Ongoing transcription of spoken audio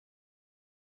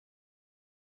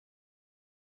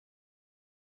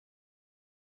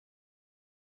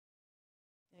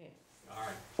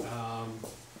5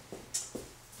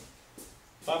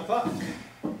 o'clock,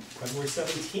 February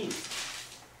 17th.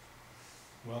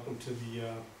 Welcome to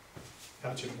the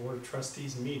Township Board of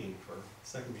Trustees meeting for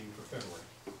second meeting for February.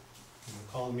 I'm going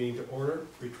to call the meeting to order.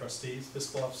 3 trustees,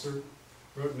 fiscal officer,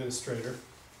 road administrator.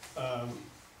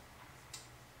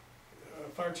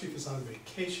 Fire chief is on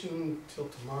vacation till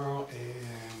tomorrow,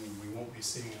 and we won't be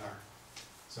seeing our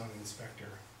zoning inspector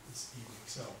this evening,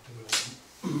 so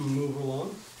we'll move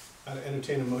along. I'd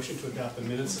entertain a motion to adopt the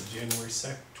minutes of January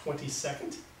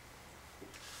 22nd.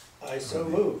 I so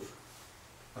move.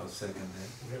 I'll second that.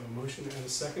 We have a motion and a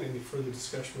second. Any further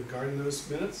discussion regarding those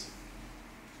minutes?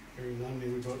 Hearing none, may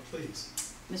we vote please?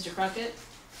 Mr. Crockett?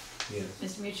 Yes.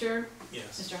 Mr. Muture?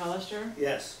 Yes. Mr. Hollister?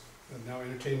 Yes. And now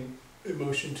entertain a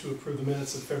motion to approve the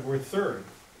minutes of February 3rd,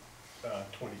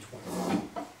 2020.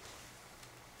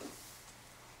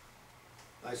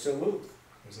 I so move.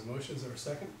 There's a motion, is there a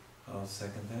second? I'll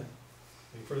second that.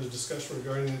 Any further discussion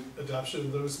regarding the adoption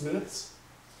of those minutes?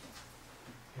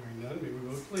 Hearing none, may we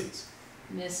vote please?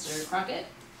 Mr. Crockett?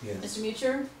 Yes. Mr.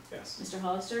 Muture? Yes. Mr.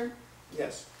 Hollister?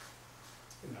 Yes.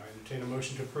 And now entertain a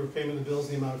motion to approve payment of bills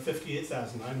in the amount of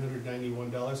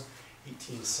 $58,991.18.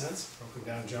 Broken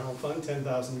down general fund,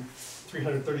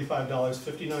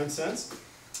 $10,335.59.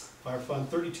 Fire fund,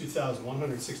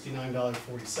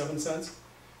 $32,169.47.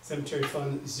 Cemetery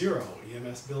fund, 0.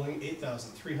 EMS billing,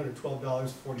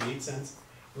 $8,312.48.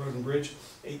 Road and bridge,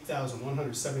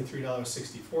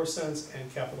 $8,173.64.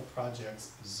 And capital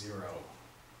projects, 0.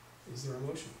 Is there a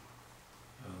motion?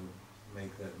 I'll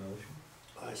make that motion.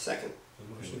 I second. A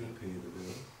motion and Pay the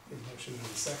bill. a motion and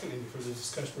a second. Any further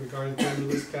discussion regarding payment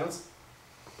of those accounts?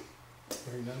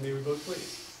 Hearing none, may we vote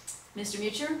please? Mr.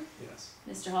 Muture? Yes.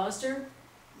 Mr. Hollister?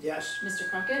 Yes. Mr.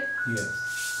 Crockett? Yes.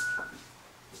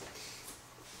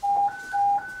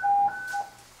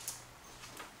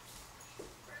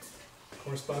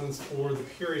 Correspondence for the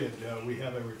period. We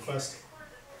have a request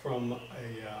from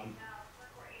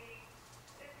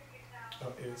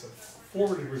it's a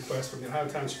forwarded request from the Ohio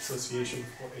Township Association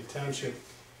for a township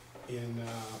in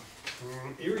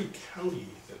Erie County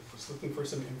that was looking for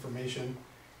some information,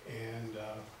 and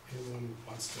anyone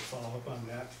wants to follow up on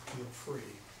that, feel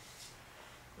free.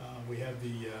 We have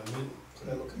the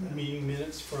meeting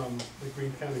minutes from the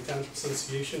Greene County Township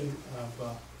Association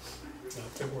of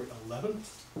February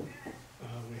 11th.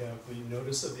 We have the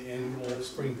notice of the annual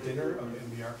spring dinner of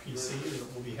MBRPC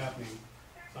that will be happening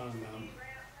on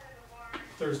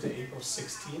Thursday, April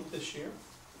 16th this year.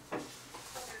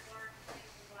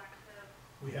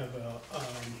 We have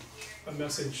a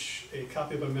message, a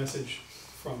copy of a message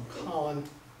from Colin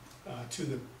to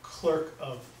the clerk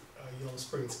of Yellow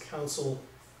Springs Council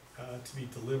to be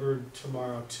delivered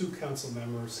tomorrow to council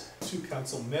members,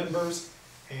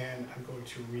 and I'm going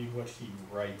to read what he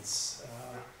writes.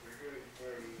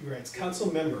 He writes,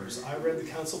 "Council members, I read the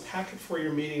council packet for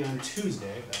your meeting on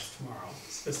Tuesday," that's tomorrow,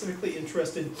 "specifically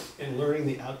interested in learning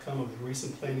the outcome of the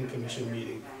recent planning commission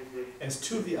meeting, as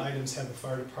 2 of the items had the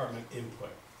fire department input.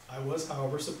 I was,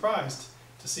 however, surprised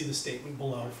to see the statement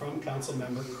below from council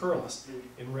member Curlis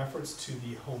in reference to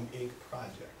the Home Inc.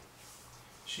 project.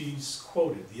 She's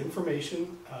quoted, "The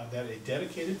information that a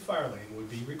dedicated fire lane would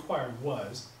be required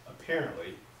was,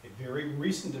 apparently, a very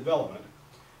recent development,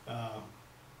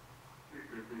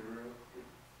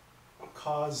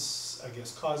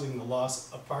 causing the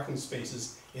loss of parking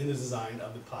spaces in the design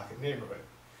of the pocket neighborhood,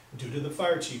 due to the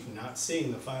fire chief not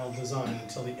seeing the final design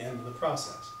until the end of the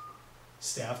process.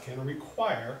 Staff can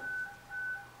require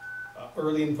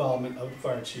early involvement of the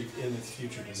fire chief in its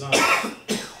future design."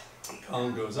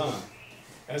 Colin goes on,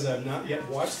 "As I have not yet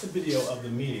watched the video of the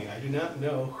meeting, I do not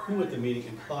know who at the meeting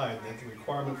implied that the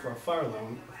requirement for a fire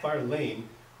lane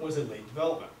was a late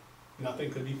development.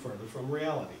 Nothing could be further from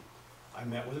reality. I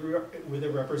met with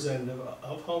a representative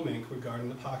of Home Inc. regarding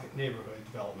the pocket neighborhood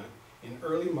development in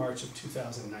early March of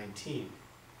 2019.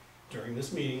 During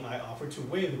this meeting, I offered to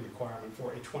waive the requirement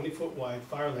for a 20-foot wide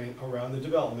fire lane around the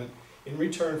development in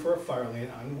return for a fire lane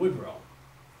on Woodrow.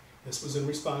 This was in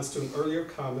response to an earlier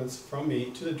comments from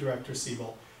me to the director,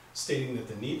 Siebel, stating that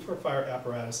the need for fire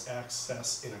apparatus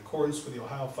access in accordance with the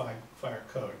Ohio Fire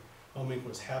Code. Home Inc.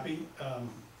 was happy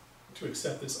to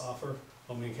accept this offer.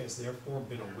 Home Inc. has therefore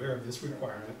been aware of this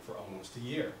requirement for almost a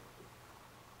year.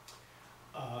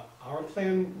 Our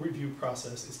plan review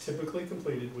process is typically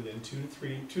completed within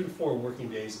 2 to 4 working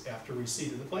days after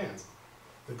receipt of the plans.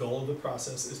 The goal of the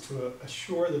process is to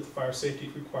assure that the fire safety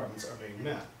requirements are being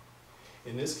met.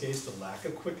 In this case, the lack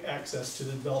of quick access to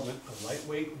the development of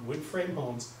lightweight wood frame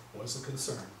homes was a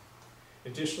concern.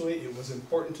 Additionally, it was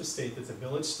important to state that the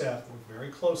village staff worked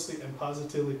very closely and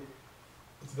positively.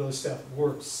 The village staff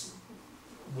works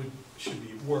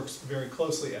works very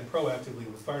closely and proactively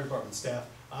with fire department staff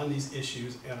on these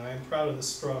issues, and I am proud of the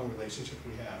strong relationship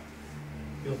we have.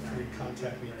 Feel free to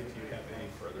contact me if you have any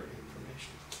further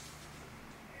information.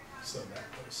 So that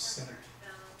was sent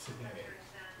today.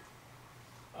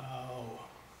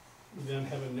 We then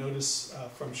have a notice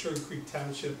from Sugar Creek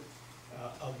Township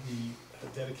of the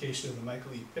dedication of the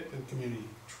Michael E. Pittman Community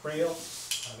Trail.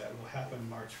 That will happen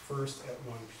March 1st at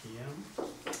 1 p.m.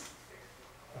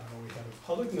 We have a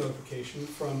public notification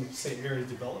from St. Mary's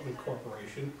Development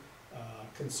Corporation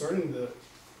concerning what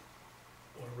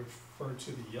are referred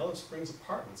to the Yellow Springs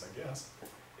Apartments, I guess,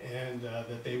 and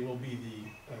that they will be the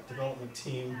development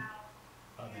team.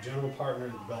 The general partner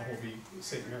of the developer will be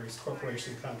St. Mary's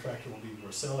Corporation, contractor will be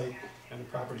Rosselli, and the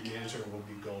property manager will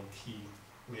be Gold Key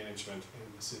Management,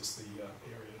 and this is the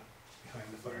area behind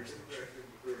the fire station.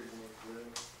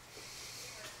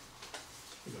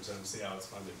 It goes on to see how it's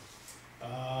funded.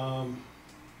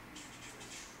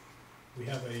 We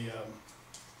have a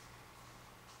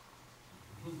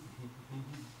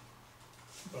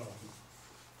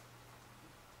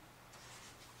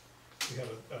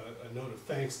note of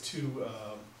thanks to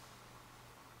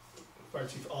Fire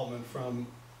Chief Altman from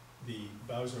the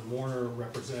Bowser Warner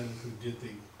representative who did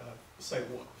the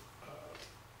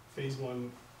phase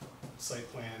 1 site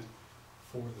plan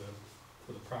for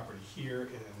the property here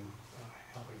and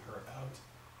helping her out.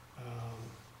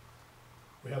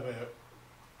 We have a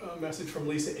message from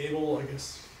Lisa Abel, I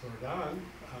guess, for Don.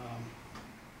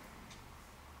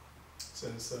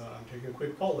 Says, I'm taking a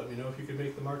quick poll. Let me know if you can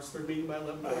make the March 3rd meeting by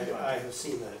 11:45. I have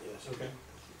seen that, yes. Okay.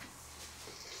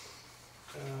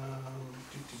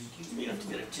 You have to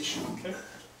get a tissue. Okay.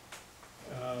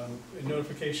 A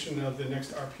notification of the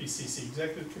next RPCC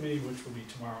Executive Committee, which will be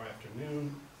tomorrow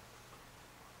afternoon.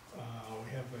 We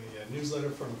have a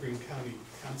newsletter from Greene County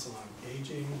Council on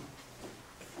Aging,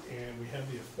 and we have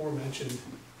the aforementioned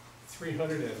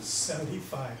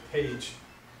 375-page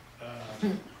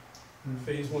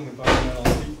Phase 1 environmental.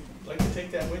 You'd like to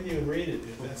take that with you and read it.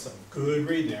 That's a good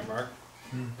read there, Mark.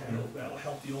 That'll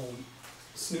help the old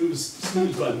snooze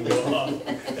button go off.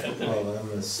 Well,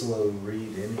 I'm a slow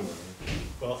read anyway.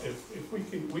 Well, if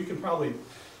we can probably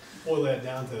boil that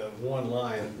down to one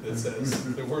line that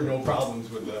says there were no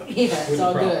problems with the Yeah, it's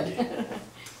all property. good.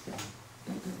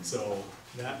 So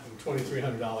that and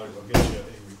 $2,300 will get you a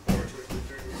report.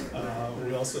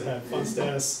 We also have fund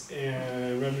status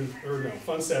and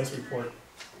fund status report.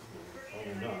 Oh,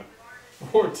 not.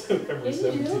 For February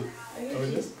Didn't you 17th. do? Oh,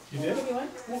 it is? You did? Give me one?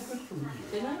 Well, good for you.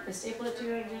 Didn't I? I stapled it to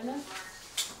your agenda?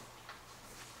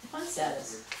 Fund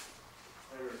status.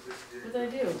 What did I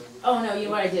do? Oh, no, you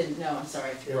know what I didn't? No, I'm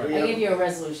sorry. Right. I gave you a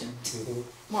resolution, Mhm.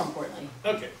 more importantly.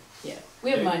 Okay. Yeah, we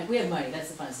have money, that's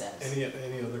the fund status. Any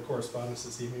other correspondence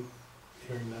this evening?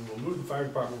 Hearing none, we'll move the fire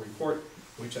department report,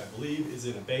 which I believe is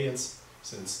in abeyance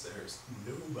since there's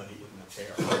nobody in the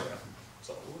chair.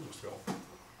 So we'll just go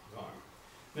on.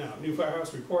 Now, new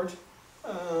firehouse report.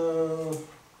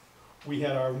 We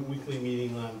had our weekly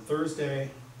meeting on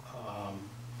Thursday.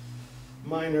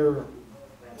 Minor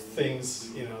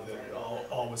things, that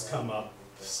always come up.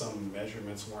 Some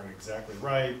measurements weren't exactly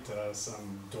right,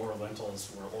 some door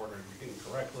lintels were ordered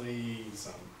incorrectly,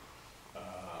 some,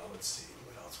 let's see,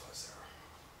 what else was there?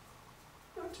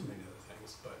 Not too many other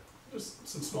things, but just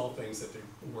some small things that they're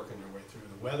working their way through.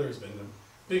 The weather has been the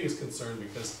biggest concern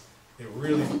because they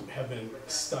really have been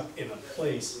stuck in a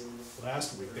place.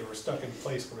 Last week, they were stuck in a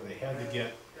place where they had to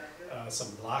get some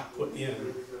block put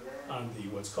in on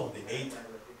what's called the eighth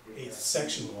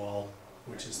section wall,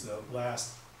 which is the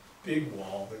last big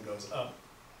wall that goes up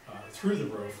through the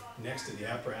roof next to the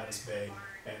apparatus bay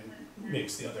and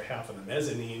makes the other half of the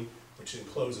mezzanine, which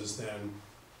encloses then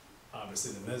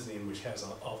obviously the mezzanine, which has an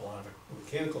awful lot of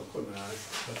mechanical equipment on it,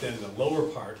 but then the lower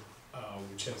part,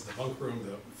 which has the bunk room,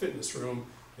 the fitness room,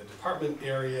 the department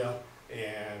area,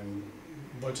 and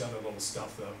a bunch of other little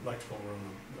stuff, the electrical room,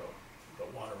 the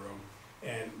water room,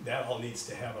 and that all needs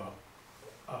to have a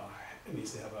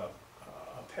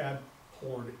pad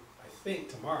poured, I think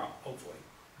tomorrow, hopefully.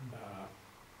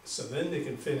 So then they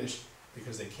can finish,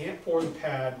 because they can't pour the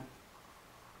pad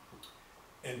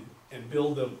and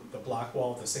build the block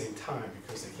wall at the same time,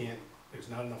 because they can't, there's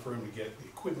not enough room to get the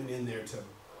equipment in there to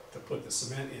put the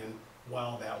cement in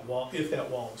while if that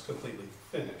wall is completely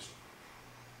finished.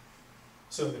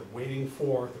 So they're waiting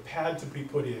for the pad to be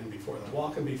put in before the wall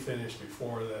can be finished,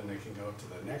 before then they can go to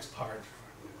the next part,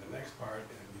 and and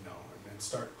then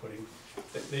start putting,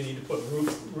 they need to put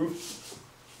roof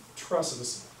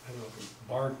trusses, I don't know,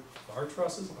 bar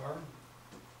trusses,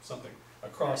 something,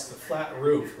 across the flat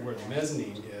roof where the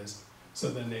mezzanine is, so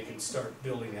then they can start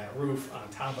building that roof on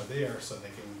top of there, so they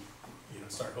can,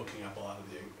 gonna start hooking up a lot of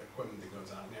the equipment that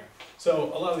goes on there.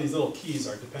 So a lot of these little keys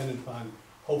are dependent upon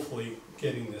hopefully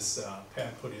getting this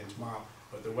pad put in tomorrow,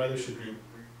 but the weather should be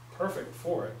perfect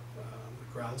for it.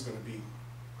 The ground's gonna be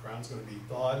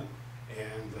thawed,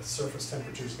 and the surface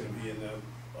temperature is gonna be in the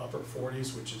upper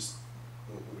 40s, which is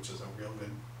a real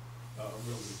good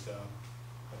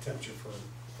temperature for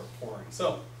pouring.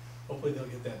 So hopefully they'll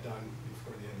get that done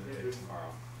before the end of the day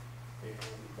tomorrow, and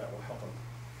that will help them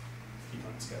keep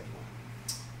on schedule.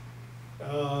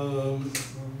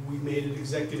 We made an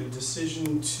executive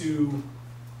decision to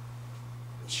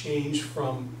change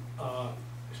from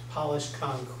polished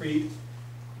concrete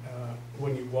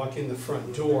when you walk in the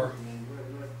front door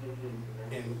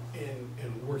and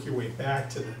work your way back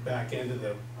to the back end of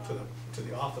to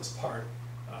the office part.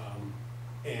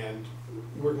 And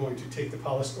we're going to take the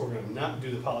polished, we're going to not do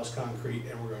the polished concrete,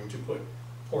 and we're going to put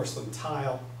porcelain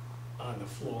tile on the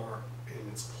floor in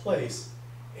its place,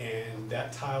 and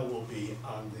that tile will be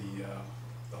on the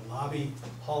lobby,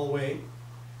 hallway,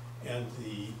 and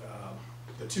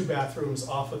the two bathrooms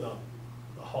off of the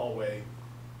hallway,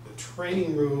 the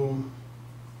training room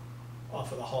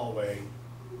off of the hallway,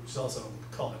 which is also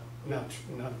called not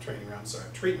a training room, sorry,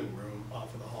 a treatment room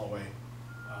off of the hallway,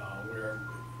 where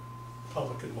the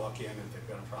public could walk in if they've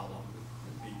got a problem,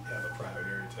 have a private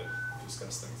area to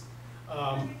discuss things.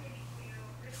 I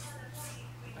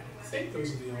think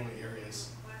those are the only areas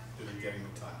that are getting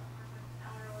the tile.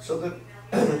 So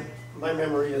my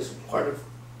memory is part of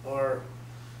our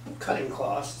cutting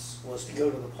costs was to go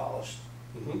to the polished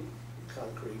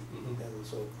concrete, and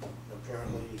so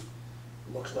apparently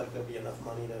looks like there'll be enough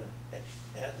money to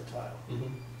add the tile.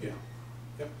 Yeah,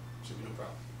 yep, should be no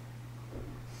problem.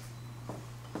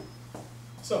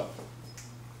 So,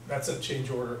 that's a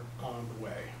change order on the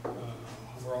way.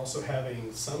 We're also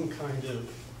having some kind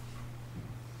of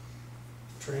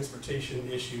transportation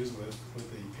issues with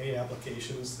the pay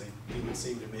applications. They didn't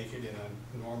seem to make it in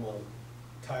a normal,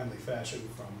 timely fashion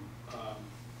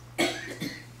from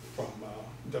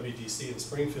WDC in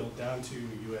Springfield down to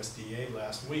USDA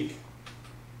last week.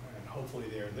 And hopefully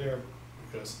they're there,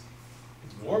 because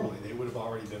normally they would have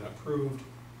already been approved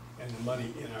and the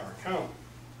money in our account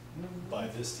by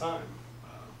this time,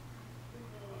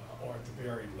 or at the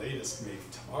very latest, maybe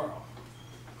tomorrow.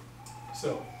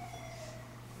 So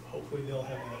hopefully they'll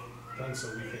have that done so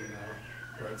we can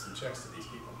write some checks to these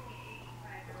people.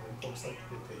 And folks like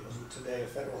to get paid. Wasn't today a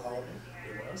federal holiday?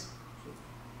 It was.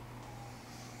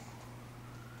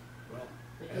 Well,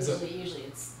 But usually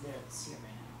it's here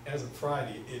right now. as of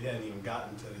Friday, it hadn't even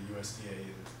gotten to the USDA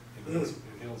in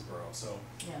Hillsborough, so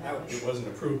Yeah, that was, it wasn't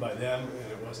approved by them,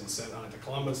 and it wasn't sent on to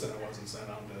Columbus, and it wasn't sent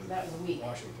on to that was a week.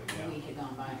 Washington, yeah. A week had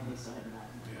gone by and we still hadn't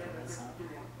gotten it. Yeah. So,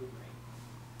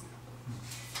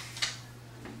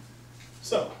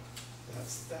 So,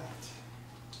 that's that.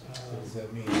 So does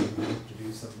that mean we have to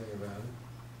do something about it?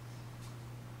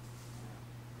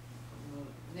 well,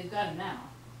 they've got it now,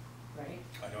 right?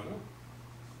 I don't know.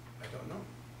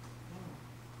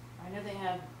 I know they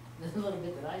have the little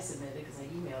bit that I submitted, because I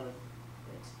emailed it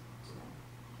to them.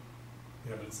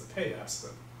 Yeah, but it's the pay apps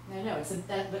that. No, no, it's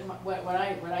that, but what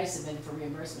I submitted for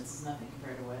reimbursements is nothing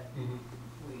compared to what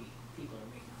people are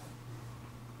waiting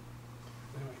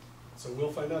on. Anyway, so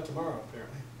we'll find out tomorrow,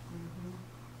 apparently.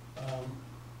 All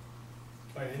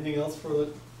right, anything else for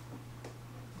the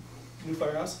new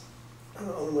firehouse?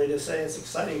 Only way to say it's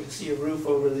exciting to see a roof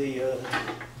over the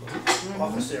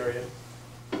office area.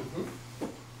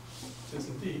 It is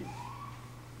indeed.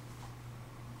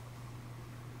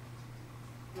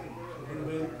 It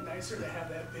would have been nicer to have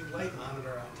that big light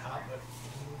monitor on top, but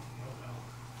oh well,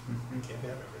 we can't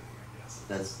have everything, I guess.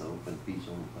 That's the open piece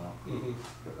on the top.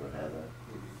 They're gonna have that.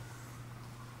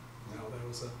 No, that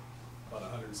was about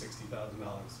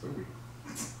 $160,000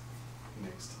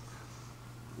 next.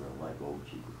 No light bulb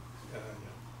cheaper.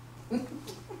 Yeah.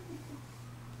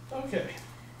 Okay,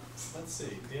 let's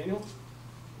see, Daniel,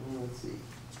 Well, let's see.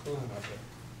 what's going on out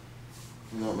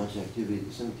there? Not much activity at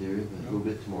the cemetery, but a little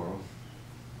bit tomorrow.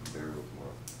 Burial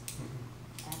tomorrow.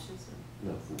 Ashes or?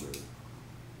 No, full burial.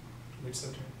 Which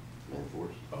cemetery? Man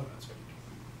Force. Oh, that's right.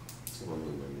 It's the one in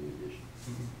the new edition.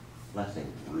 Last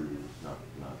thing, rude, not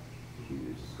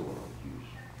huge, it's going on huge.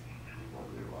 One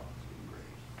of their lots of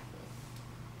graves.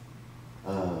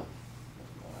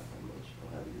 That's not how much.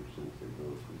 I'll have your cemetery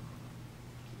bills we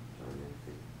turn in.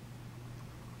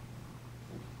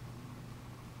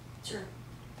 Sure.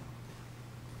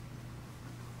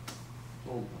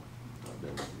 Oh, not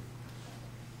done with you.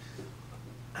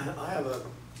 I have a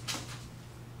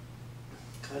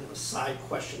kind of a side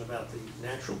question about the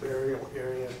natural burial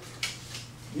area.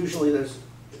 Usually there's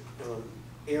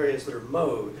areas that are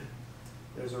mowed,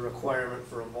 there's a requirement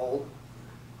for a vault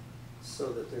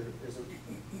so that there isn't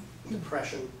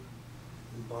depression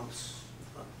and bumps.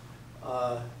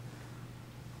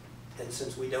 And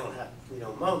since we don't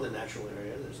mow the natural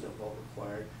area, there's no vault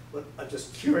required. But I'm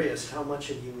just curious, how much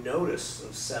have you noticed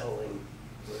of settling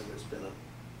where there's been a,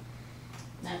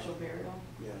 Natural burial.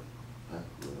 yeah, I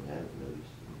really haven't noticed,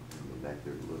 I went back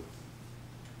there to look.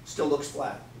 still looks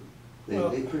flat?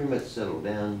 They pretty much settle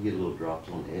down, you get a little drops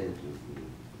on the edge, and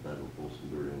that'll pull some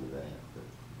dirt into that,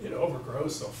 but. It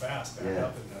overgrows so fast back Yeah.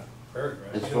 up in the prairie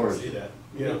grass, As you far don't as see that,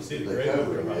 you don't see the The grade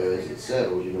covering, over as it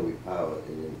settles, we pile it,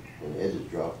 and then when the edges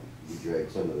drop, we drag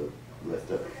some of the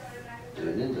left up. So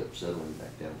it ends up settling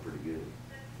back down pretty good,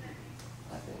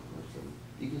 I think, most of them.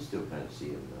 You can still kind of see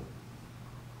them though.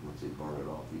 Once they burn it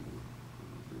off, you can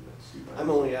pretty much see. right I'm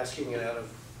through. only asking it out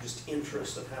of just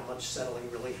interest of how much settling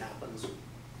really happens.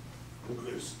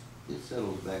 There's, It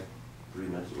settles back pretty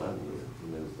much level with it.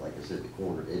 And then, like I said, the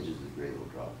corner edges of the grade will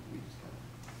drop, we just kind of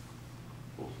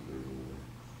pull some dirt in there.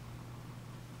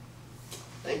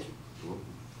 thank you. Well,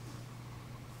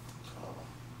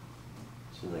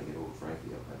 as soon as I get old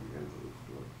Frankie, I'll have your info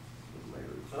with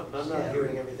Larry. I'm not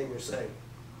hearing everything you're saying.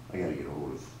 I gotta get a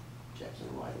hold of Jackson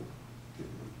Whiting,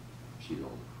 she's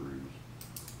on the cruise.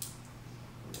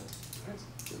 Nice.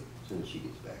 So as soon as she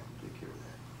gets back, we'll take care of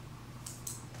that.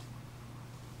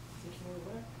 Take care of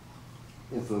what?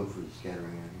 Info for the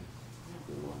scattering area.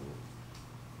 For the lawn.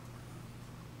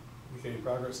 Make any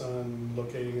progress on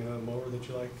locating a mower that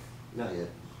you like? Not yet.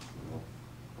 No,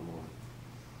 I'm on.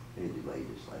 They delayed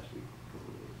this last week, a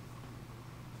couple of days.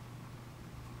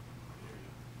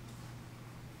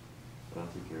 But I'll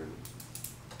take care of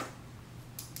it.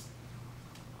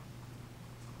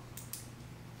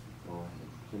 Go ahead,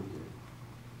 cemetery.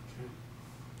 Okay.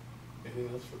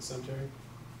 Anything else for the cemetery?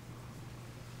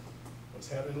 What's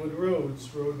happening with the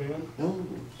roads, road man? No,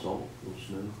 salt, a little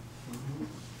snow.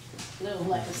 Little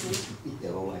lack of sleep. Yeah,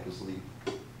 I don't like to sleep.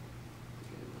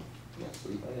 Can't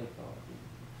sleep, I gotta talk.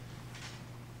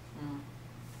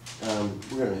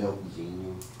 We're gonna help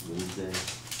Xenia Wednesday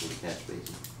with the catch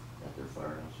basin at their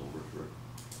firehouse on Brush Road.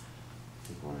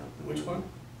 Take one out. Which one?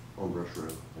 On Brush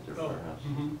Road at their Oh, firehouse.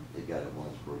 mhm. They got it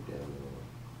once, broke down, and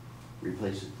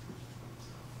replace it.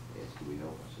 They asked, can we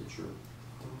help? I said, sure.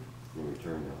 In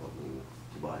return, they'll help me with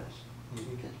Tobias,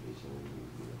 Mhm. catch basin,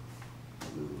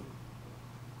 and, move it.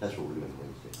 That's what we're doing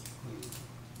Wednesday.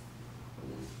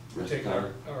 And then We're rest of the taking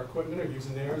time, our equipment or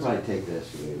using I'll theirs? probably take the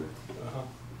excavator, Uh-huh.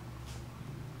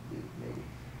 maybe.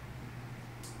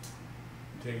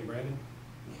 You taking Brandon?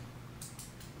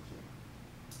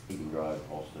 He can drive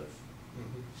all stuff.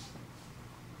 Mhm.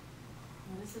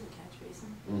 What is it, a catch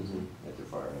basin? At their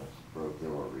firehouse, broke, they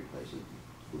want to replace it,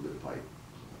 a little bit of pipe.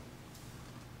 So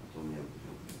I told them, yeah,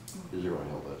 because they're gonna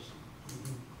help us.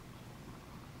 Mhm.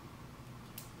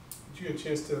 Did you get a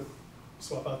chance to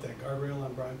swap out that guardrail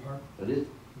on Bryan Park? I did,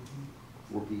 Mhm.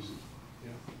 4 pieces.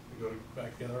 Yeah, we go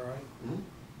back together, all right?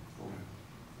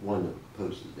 One, the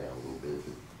post is down a little bit,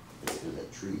 but there's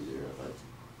that tree there, if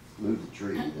I move the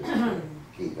tree, then it's gonna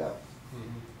cave out.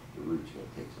 Mhm. The root's gonna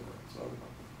take some of it, so I'll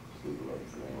just leave it alone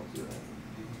for now, see what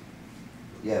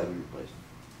happens. Yeah, we replaced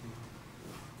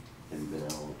it. Have you been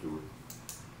out on a tour?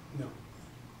 No,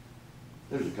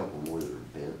 There's a couple more that are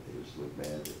bent, they just look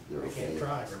bad, but they're I okay. can't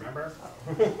drive, remember?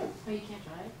 Oh, you can't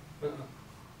drive? Uh-uh.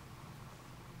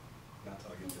 Not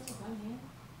till I get this on. One hand?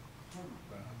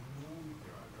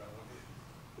 You're on drive,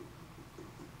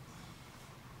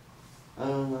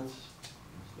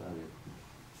 That's about it.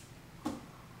 okay.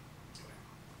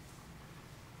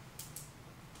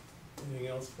 Anything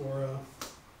else for,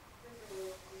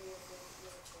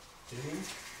 Jamie?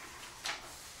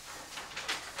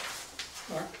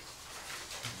 Mark?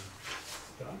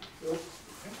 Don? Bill?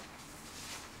 Okay.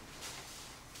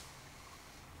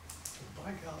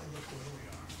 By golly, look where we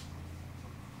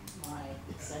are. My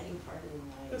exciting part of the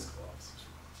night. This close.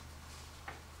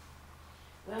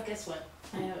 Well, guess what?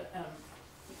 I have,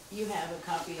 you have a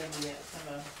copy of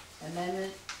a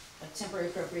amendment of temporary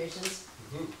appropriations.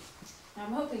 Mhm.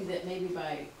 I'm hoping that maybe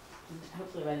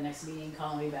hopefully by the next meeting,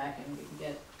 call me back and we can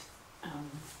get,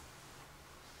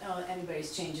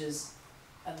 anybody's changes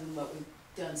other than what we've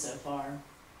done so far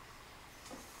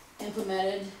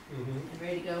implemented Mhm. and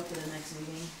ready to go for the next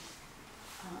meeting.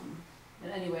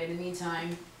 But anyway, in the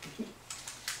meantime,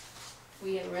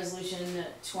 we have resolution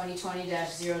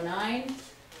 2020-09,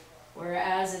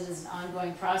 whereas it is an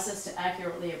ongoing process to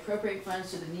accurately appropriate funds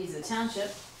to the needs of the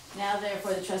township. Now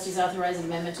therefore, the trustees authorize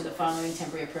amendment to the following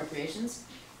temporary appropriations.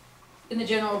 In the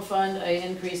general fund, I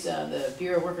increased the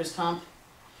Bureau of Workers' Comp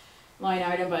line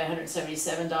item by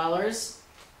 $177.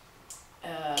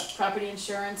 Property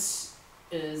insurance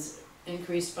is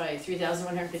increased by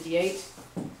 $3,158.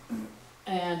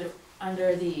 And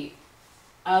under the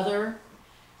other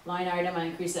line item, I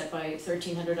increased that by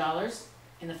 $1,300.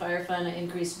 In the fire fund, I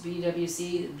increased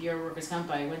BWC, the Bureau of Workers' Comp,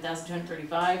 by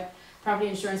 $1,235. Property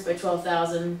insurance by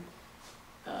 $12,000.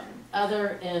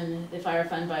 Other in the fire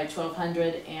fund by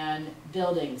 $1,200, and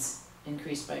buildings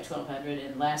increased by $1,200.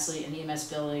 And lastly, in EMS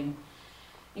building,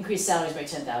 increased salaries by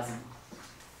 $10,000.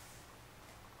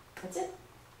 That's it.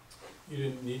 You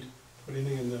didn't need to put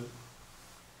anything in the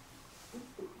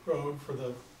road for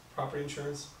the property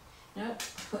insurance? Nope,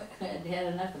 I had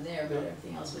enough in there, but Yep.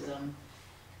 everything else was, yeah.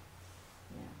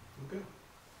 Good.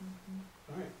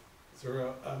 All right. Is there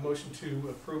a motion to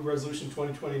approve resolution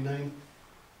 2029,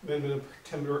 amendment of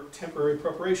temporary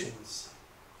appropriations?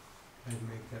 I'd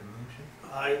make that motion.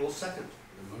 I will second.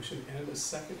 A motion and a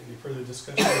second. Any further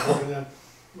discussion regarding that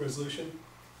resolution?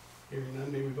 Hearing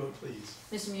none, may we vote please?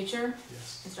 Mr. Mutcher,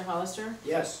 Yes. Mr. Hollister,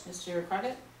 Yes. Mr.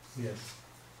 Crockett? Yes.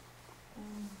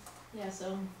 Yeah,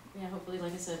 so, yeah, hopefully,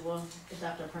 like I said, we'll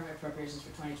adopt our permanent appropriations for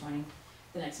 2020,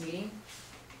 the next meeting,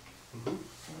 Mhm.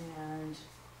 and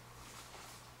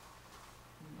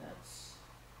that's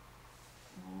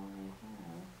all I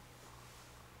have.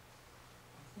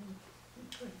 I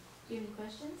think. Do you have any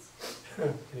questions?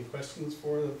 Any questions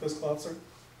for the fiscal officer?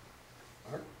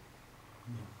 Mark?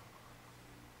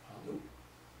 Nope.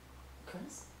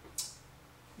 Chris?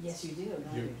 Yes, you do.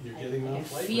 No, You're getting I off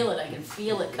can lightly. feel it, I can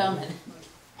feel it coming.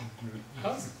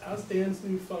 How's Dan's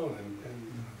new phone and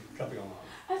coming along?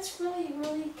 That's really,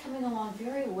 really coming along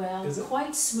very well, Is it?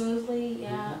 quite smoothly,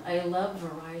 yeah. I love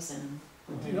Verizon.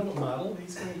 Do you know what model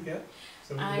he's going to get?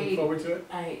 So we can I- look forward to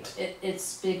it?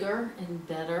 It's bigger and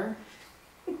better.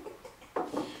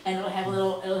 And it'll have a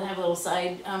little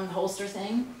side holster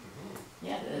thing,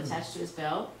 yeah, attached to his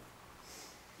belt.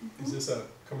 Is this a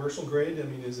commercial grade? I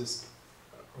mean, is this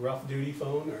a rough duty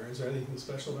phone, or is there anything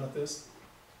special about this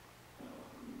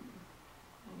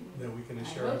that we can I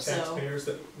assure our hope so. taxpayers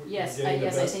that we're Yes, getting the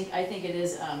best? I think it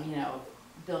is,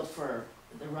 built for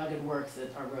the rugged work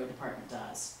that our road department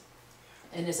does.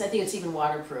 And I think it's even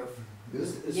waterproof.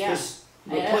 Is Yeah. this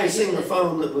I replacing the did-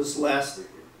 phone that was last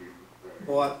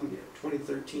bought in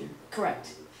 2013?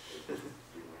 Correct.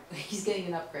 He's getting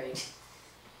an upgrade.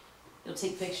 He'll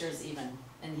take pictures even,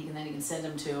 and he can send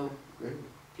them to Great.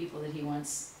 people that he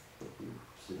wants, Thank you.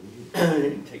 Sitting here.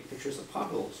 You can take pictures of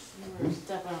potholes. or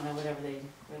stuff, I don't know,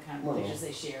 what kind of Well. pictures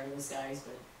they share, those guys,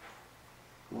 but.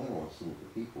 Well, I don't want to send it to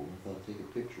people. I thought I'd take a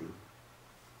picture.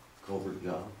 Culvert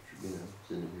job, send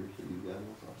it here so you got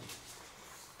no problem.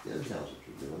 The other towns that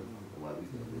you're doing, I don't know why we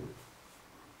can't do it.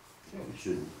 Yeah, we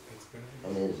shouldn't. That's a good I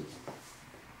idea. mean, is it,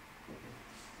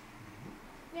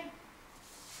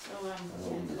 So, I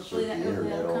don't need to hopefully surf the that'll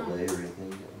internet all come. day or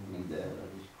anything. I don't need that. I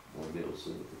just want to be able to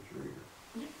send a picture here.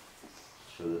 Yeah.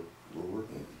 So that we're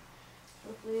working.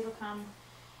 Hopefully it'll come.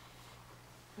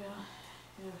 Well,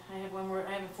 yeah, I have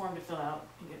a form to fill out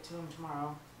and get to him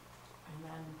tomorrow, and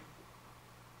then,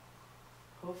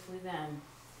 hopefully then,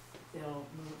 they'll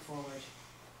move it forward.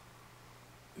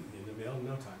 In the mail in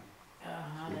no time.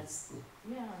 That's,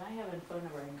 yeah, and I have a phone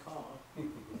number I can call.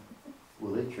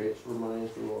 Will they transfer money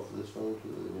off this phone to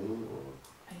the new one, or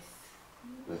I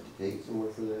do I have to take it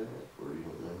somewhere for that, or you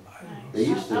don't know? I don't know. They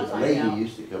used to, I'll a find lady out.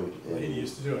 used to come to. Lady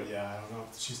used to do it, yeah, I don't know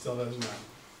if she still does or not.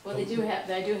 Well, I do have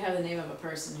the name of a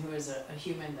person who is a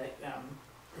human that,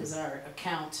 is our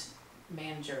account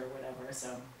manager or whatever,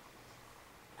 so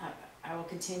I will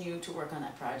continue to work on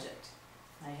that project.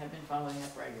 I have been following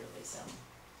up regularly, so.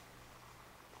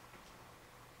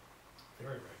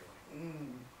 Very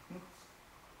regularly.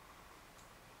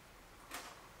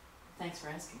 Thanks for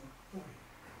asking.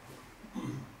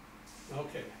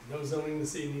 Okay, no zoning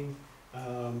this evening.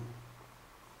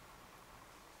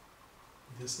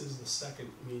 This is the second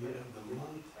meeting of the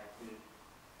month.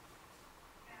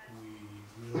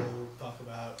 We will talk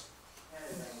about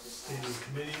standing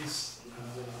committees.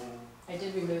 I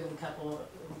did remove a couple of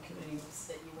committees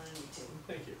that you wanted me to.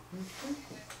 Thank you.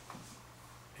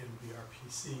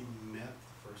 NBRPC met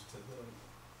the first of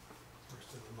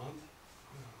the month.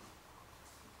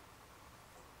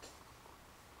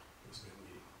 It was a good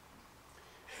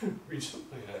meeting.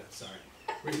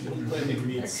 Regional planning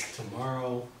meets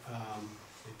tomorrow.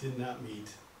 It did not meet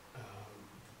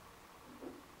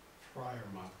prior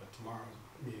month, but tomorrow's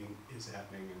meeting is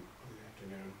happening in the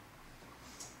afternoon.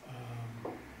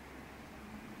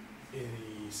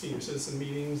 Any senior citizen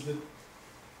meetings that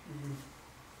you've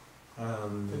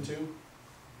been to?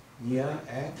 Yeah,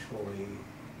 actually,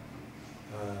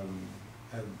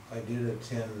 I did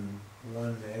attend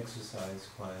one exercise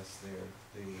class there,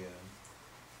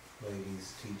 the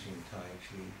ladies teaching Tai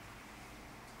Chi.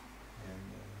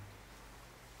 And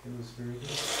It was very good.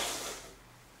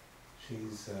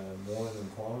 She's more than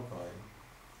qualified.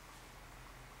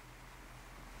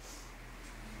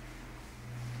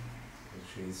 And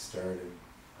she started,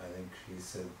 I think she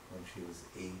said when she was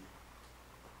 8.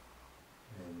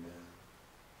 And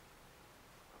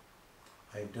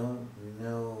I don't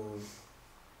know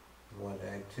what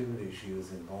activity she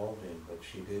was involved in, but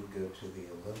she did go to the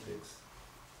Olympics.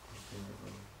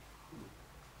 Apparently.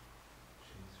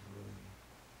 She's really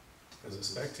As a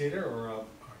spectator or a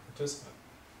participant?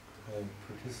 a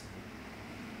participant.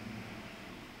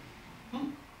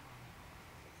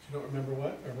 You don't remember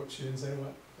what, or what she didn't say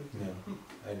what? No,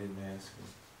 I didn't ask her.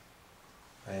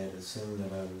 I had assumed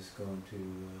that I was going to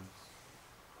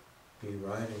be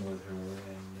riding with her,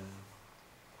 and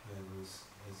I was,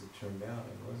 as it turned out,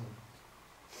 I wasn't.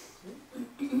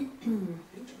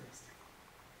 Interesting.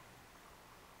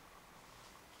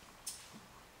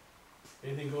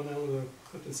 Anything going on with the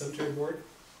Clifton Cemetery Board?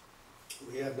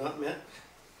 We have not met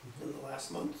in the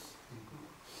last month.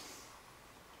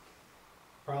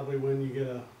 Probably when you get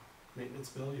a maintenance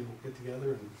bill, you'll get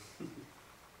together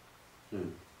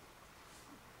Soon.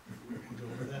 and go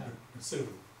over that soon.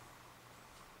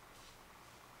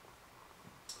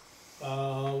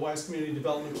 Wise Community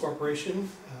Development Corporation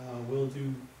will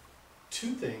do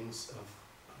 2 things of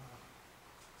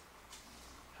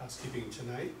housekeeping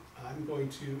tonight. I'm going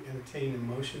to entertain a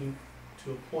motion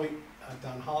to appoint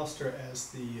Don Hollister as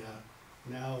the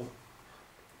now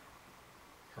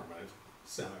permanent,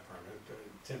 semi-permanent,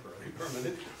 temporarily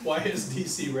permanent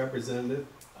YSDC representative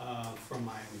from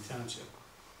Miami Township.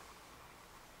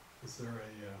 Is there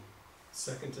a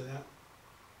second to that?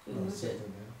 Who I'll moved it? second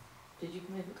that. Did you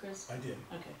move it, Chris? I did.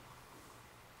 Okay.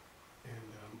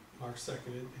 And Mark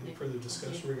seconded. Any Yeah, further thank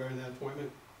discussion regarding that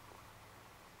appointment?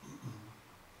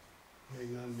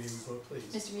 Hearing none, may we vote please?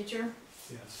 Mr. Mutcher,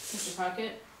 Yes. Mr.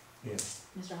 Crockett, Yes.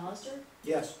 Mr. Hollister?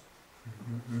 Yes,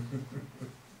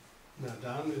 Now,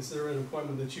 Don, is there an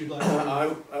appointment that you'd like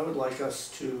to I would like us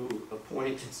to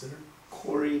appoint consider?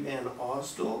 Corey Van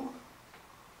Osdol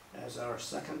as our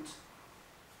second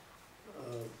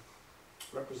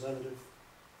representative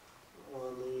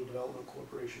on the Development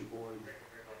Corporation Board.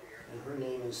 And her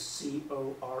name is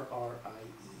Corrie.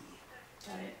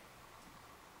 Got it.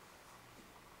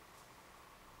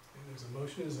 And there's a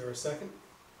motion, is there a second?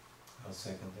 I'll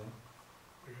second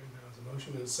that. Okay, now there's a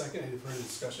motion and a second. Any further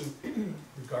discussion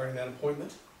regarding that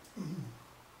appointment?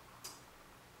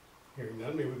 Hearing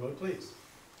none, may we vote please?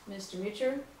 Mr.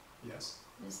 Mutcher, Yes.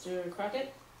 Mr.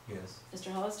 Crockett, Yes.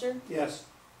 Mr. Hollister? Yes,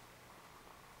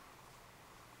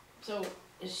 So,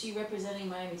 is she representing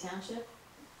Miami Township?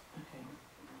 Okay.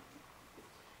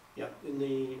 yeah, in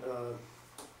the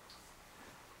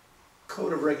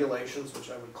Code of Regulations,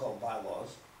 which I would call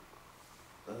bylaws,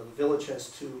 the village has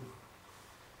 2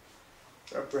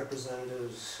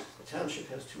 representatives, the township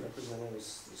has 2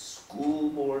 representatives, the school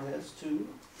board has 2.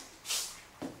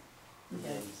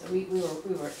 Okay, so we were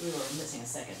missing a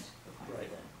second appointment Right.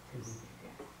 then.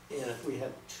 Mhm. And if we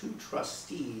had 2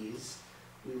 trustees,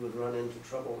 we would run into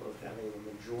trouble of having a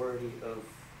majority of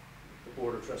the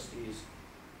board of trustees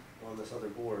on this other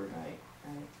board. Right,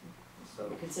 right. So,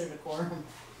 We're considered a quorum.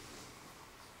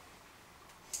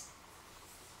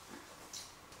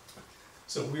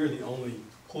 So we're the only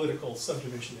political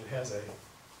subdivision that has a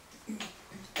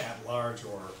at-large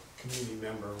or community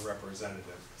member representative,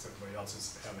 because everybody else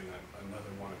is having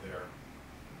another one of their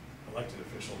elected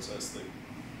officials as the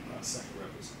second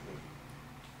representative.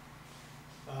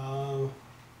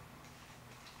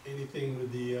 Anything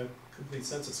with the Complete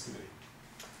Census Committee?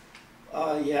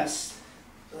 yes,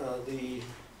 the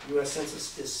US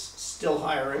Census is still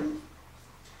hiring,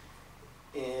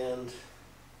 and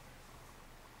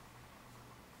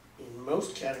in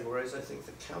most categories, I think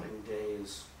the counting day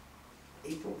is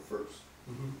April 1st.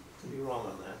 Could be wrong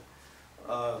on that.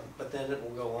 But then it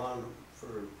will go on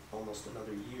for almost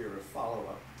another year of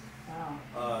follow-up.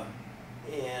 Wow.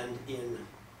 And in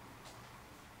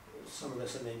some of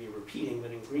this I may be repeating, but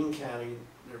in Greene County,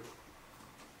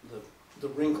 the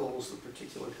wrinkles, the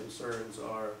particular concerns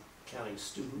are counting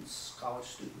students, college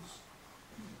students.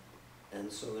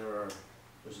 And so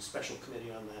there's a special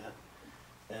committee on that.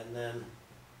 And then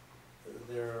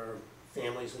there are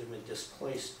families that have been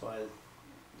displaced by the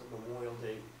Memorial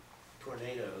Day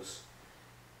tornadoes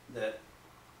that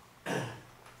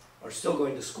are still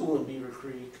going to school in Beaver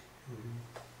Creek,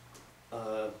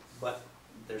 but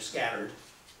they're scattered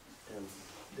and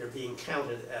they're being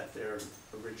counted at their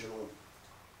original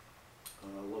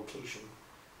location.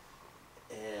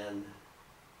 And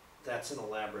that's an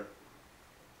elaborate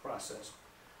process.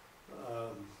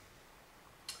 Well,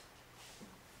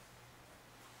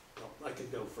 I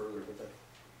could go further, but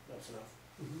that's enough.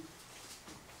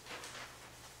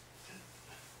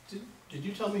 Did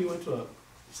you tell me you went to a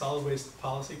solid waste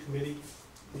policy committee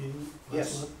meeting last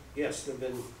Yes, month? yes, there've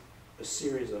been a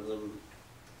series of them.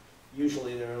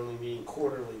 Usually they're only meeting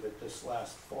quarterly, but this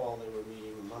last fall they were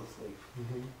meeting monthly.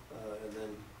 And then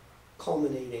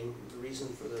culminating, the reason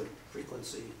for the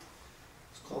frequency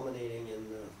is culminating in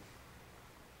the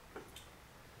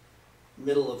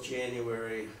middle of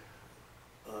January.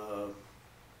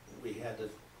 We had to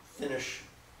finish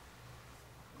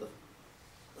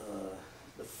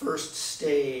the first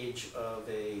stage of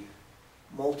a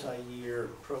multi-year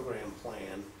program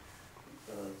plan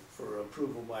for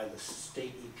approval by the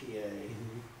state EPA.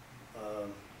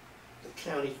 The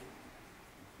county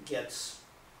gets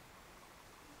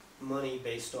money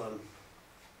based on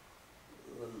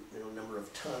the number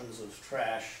of tons of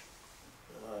trash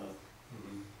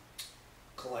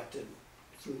collected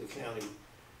through the county,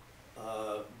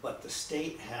 but the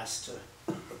state has to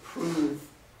approve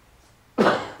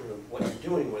what you're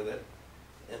doing with it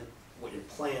and what your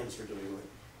plans are doing with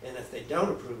it. And if they don't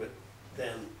approve it,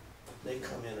 then they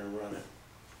come in and run it.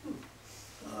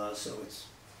 So it's,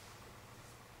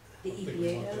 The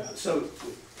EPA does? so,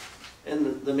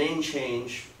 and the main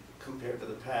change compared to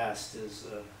the past is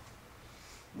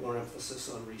more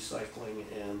emphasis on recycling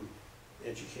and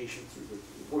education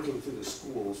working through the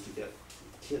schools to get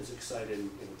kids excited and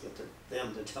get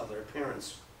them to tell their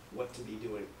parents what to be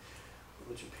doing,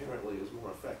 which apparently is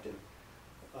more effective.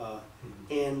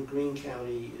 And Greene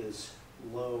County is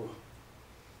low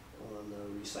on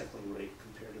the recycling rate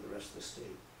compared to the rest of the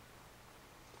state.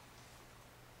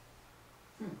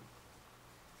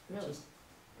 Really?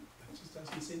 That just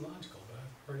doesn't seem logical, but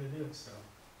I've heard it is, so.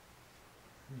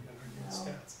 You gotta argue the Well.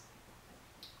 stats.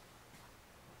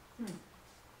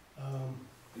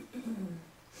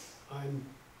 I'm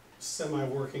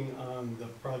semi-working on the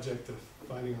project of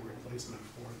finding a replacement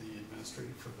for the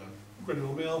administrator for the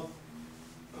Grinnell Mill.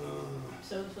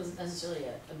 So it wasn't necessarily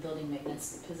a building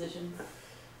maintenance position?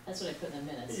 That's what I put in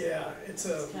the minutes. Yeah, it's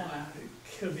a, It's kinda-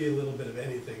 it could be a little bit of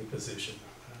anything position.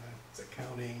 It's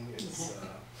accounting, it's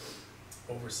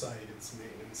oversight, it's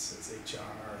maintenance, it's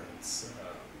HR, it's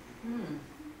a little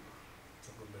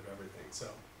bit of everything, so.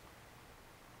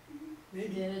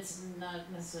 Maybe, Then it's not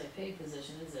necessarily a paid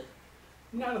position, is it?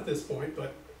 not at this point,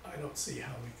 but I don't see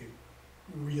how we could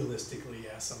realistically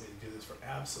ask somebody to do this for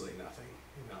absolutely nothing,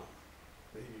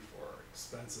 maybe for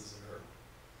expenses or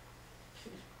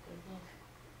Good luck.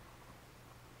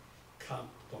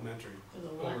 complimentary There's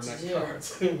a lot overnight to do.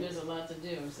 cards. There's a lot to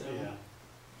do, so. Yeah.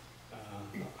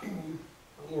 I'm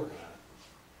working on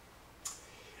it.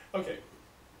 Okay.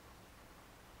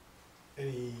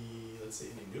 Let's see,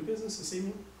 any new business this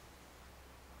evening?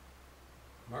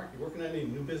 Mark, you working on any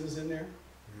new business in there?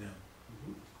 No.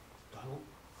 Donald?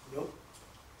 Nope.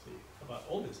 See, how about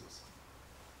old business?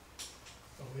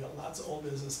 Well, we got lots of old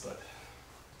business, but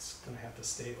it's gonna have to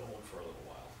stay old for a little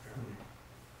while, apparently,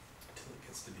 until it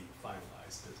gets to be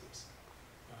finalized business.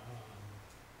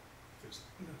 If there's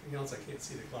nothing else, I can't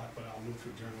see the clock, but I'll move to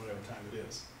adjourn whatever time it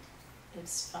is.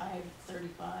 It's 5:35.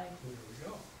 There we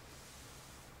go.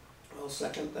 I'll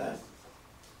second that.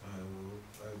 I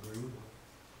agree with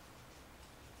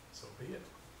So be it.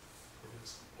 It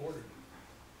is ordered.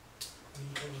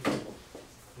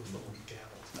 Those little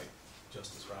gavels like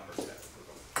Justice Roberts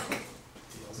had.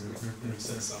 He also, he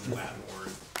said some Latin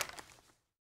word.